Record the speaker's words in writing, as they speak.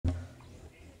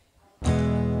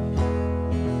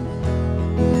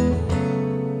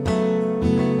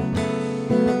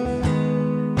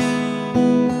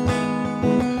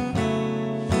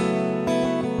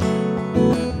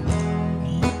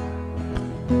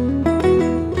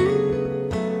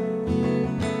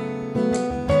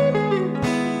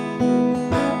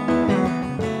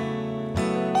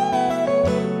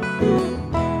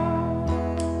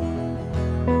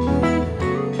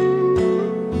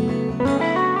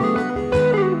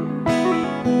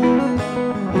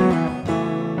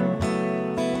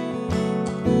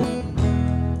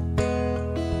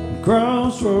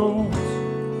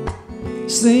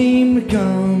seem to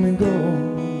come and go.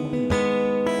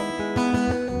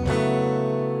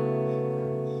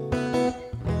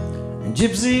 And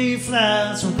gypsy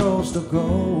flies from coast to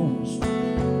coast,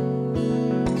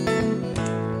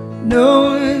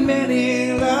 knowing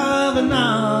many love and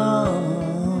none,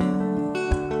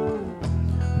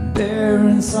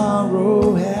 bearing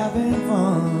sorrow, having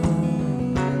fun.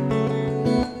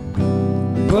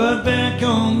 But back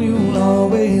home you'll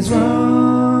always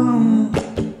run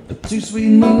to sweet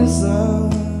Melissa.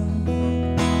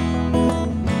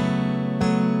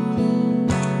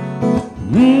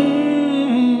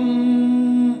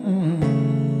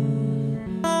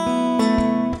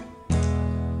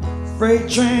 Freight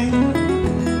train,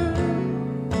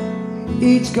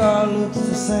 each car looks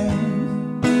the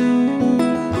same,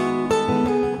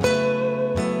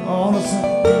 all the same.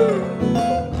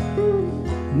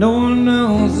 No one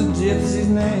knows the gypsy's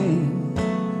name.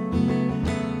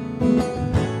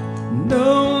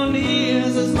 No one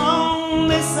hears his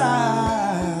lonely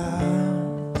sigh.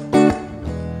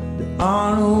 There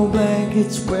are no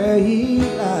blankets where he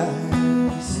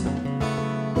lies.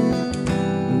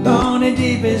 And on the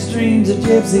deepest dreams a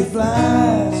gypsy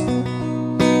flies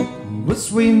with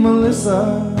sweet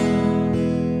Melissa.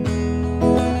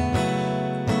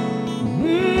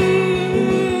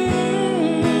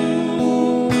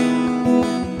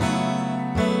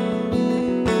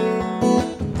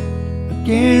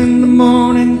 Again the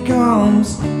morning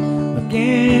comes,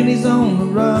 again he's on the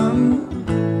run.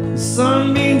 The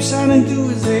sunbeam shining through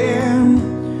his hair,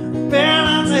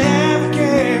 paralyzed to have a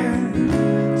care.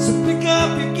 So pick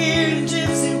up your gear and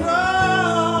gypsy,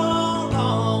 roll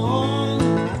on,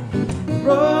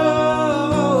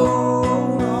 roll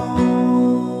on.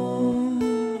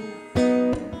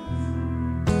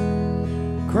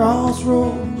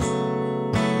 Crossroads,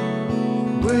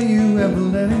 will you ever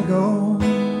let it go?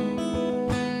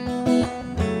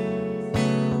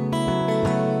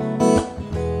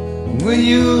 Will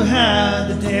you hide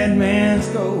the dead man's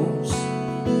ghost?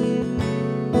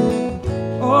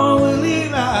 Or will he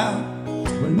lie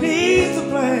beneath the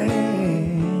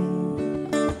plain?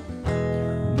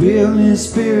 Will his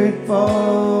spirit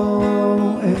fall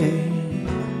away?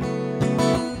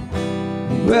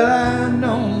 Well, I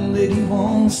know that he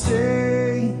won't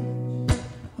stay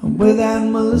without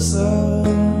Melissa.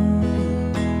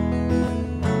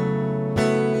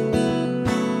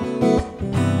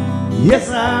 Yes,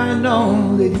 I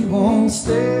know that he won't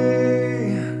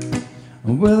stay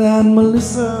without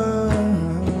Melissa.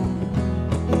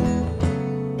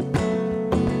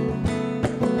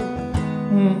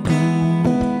 Mm-hmm.